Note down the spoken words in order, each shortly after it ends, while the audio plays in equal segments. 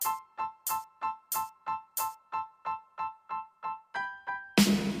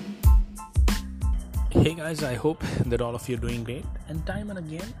Hey guys, I hope that all of you are doing great. And time and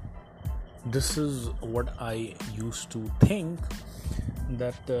again, this is what I used to think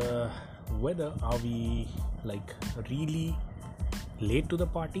that whether are we like really late to the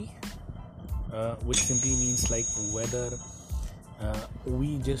party, which simply means like whether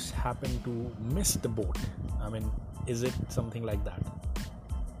we just happen to miss the boat. I mean, is it something like that?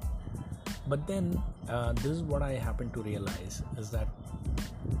 But then this is what I happen to realize is that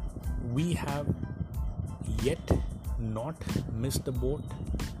we have yet not missed the boat.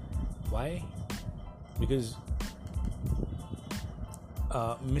 Why? Because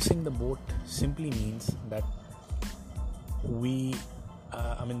missing the boat simply means that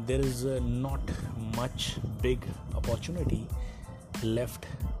there is not much big opportunity left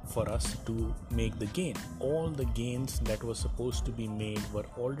for us to make the gain. All the gains that were supposed to be made were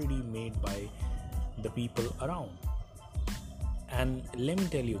already made by the people around. And let me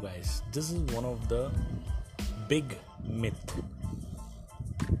tell you guys, this is one of the big myth.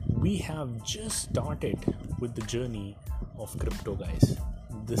 We have just started with the journey of crypto, guys.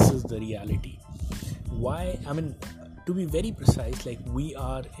 This is the reality. Why? To be very precise, like we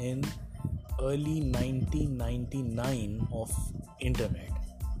are in early 1999 of internet.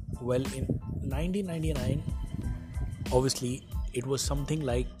 Well, in 1999, obviously it was something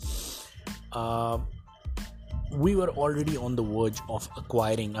like we were already on the verge of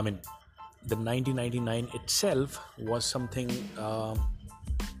acquiring. The 1999 itself was something a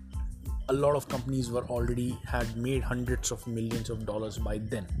lot of companies were already had made hundreds of millions of dollars by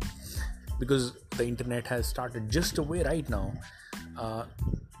then, because the internet has started just the way right now.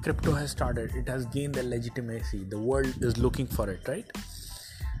 Crypto has started. It has gained the legitimacy. The world is looking for it, right?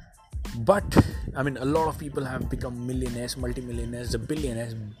 But a lot of people have become millionaires, multimillionaires, the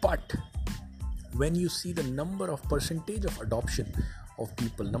billionaires. But when you see the number of percentage of adoption of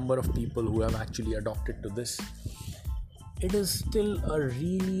people, number of people who have actually adopted to this, it is still a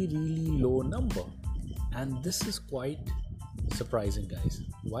really, really low number. And this is quite surprising, guys.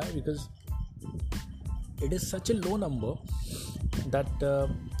 Why? Because it is such a low number that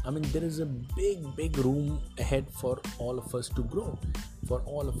there is a big room ahead for all of us to grow, for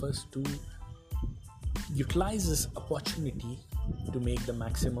all of us to utilize this opportunity to make the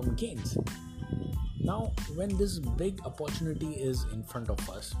maximum gains. Now, when this big opportunity is in front of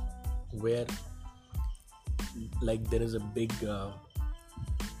us, where like there is a big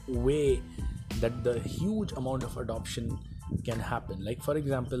way that the huge amount of adoption can happen. Like for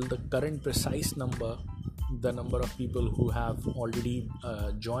example, the current precise number, the number of people who have already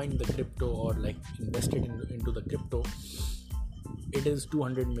joined the crypto or like invested into the crypto, it is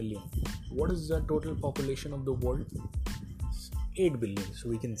 200 million. What is the total population of the world? 8 billion, so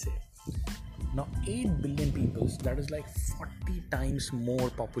we can say. Now 8 billion people, that is like 40 times more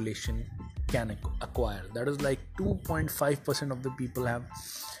population can acquire. That is like 2.5% of the people have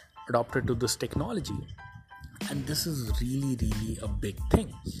adopted to this technology. And this is really, really a big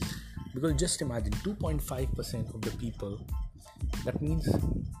thing. Because just imagine 2.5% of the people, that means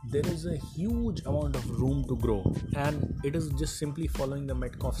there is a huge amount of room to grow. And it is just simply following the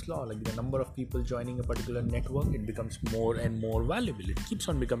Metcalfe's law. Like the number of people joining a particular network, it becomes more and more valuable. It keeps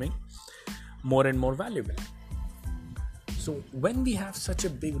on becoming more and more valuable. So when we have such a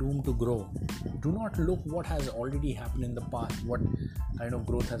big room to grow, do not look what has already happened in the past, what kind of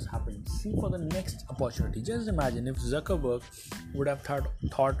growth has happened. See for the next opportunity. Just imagine if Zuckerberg would have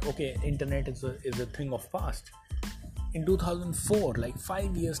thought okay, internet is a thing of past. In 2004, like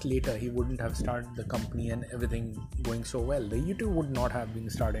 5 years later, he wouldn't have started the company and everything going so well. The YouTube would not have been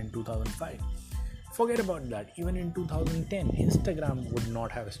started in 2005. Forget about that. Even in 2010, Instagram would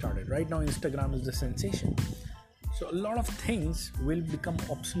not have started. Right now, Instagram is the sensation. So a lot of things will become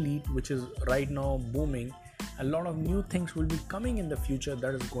obsolete, which is right now booming. A lot of new things will be coming in the future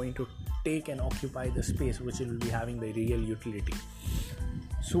that is going to take and occupy the space, which will be having the real utility.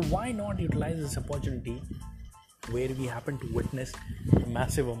 So why not utilize this opportunity where we happen to witness a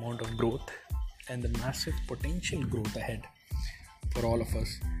massive amount of growth and the massive potential growth ahead for all of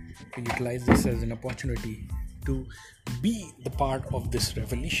us, to utilize this as an opportunity to be the part of this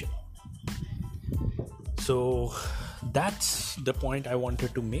revolution. So that's the point I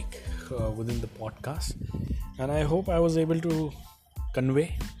wanted to make within the podcast, and I hope I was able to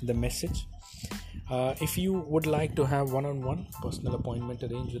convey the message. If you would like to have one-on-one personal appointment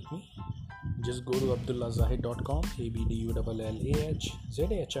arranged with me, just go to abdullahzahid.com,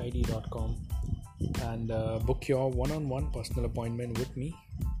 abdullahzahid.com, and book your one-on-one personal appointment with me,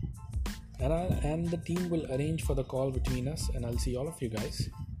 and the team will arrange for the call between us, and I'll see all of you guys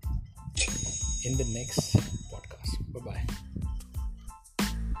in the next podcast. Bye-bye.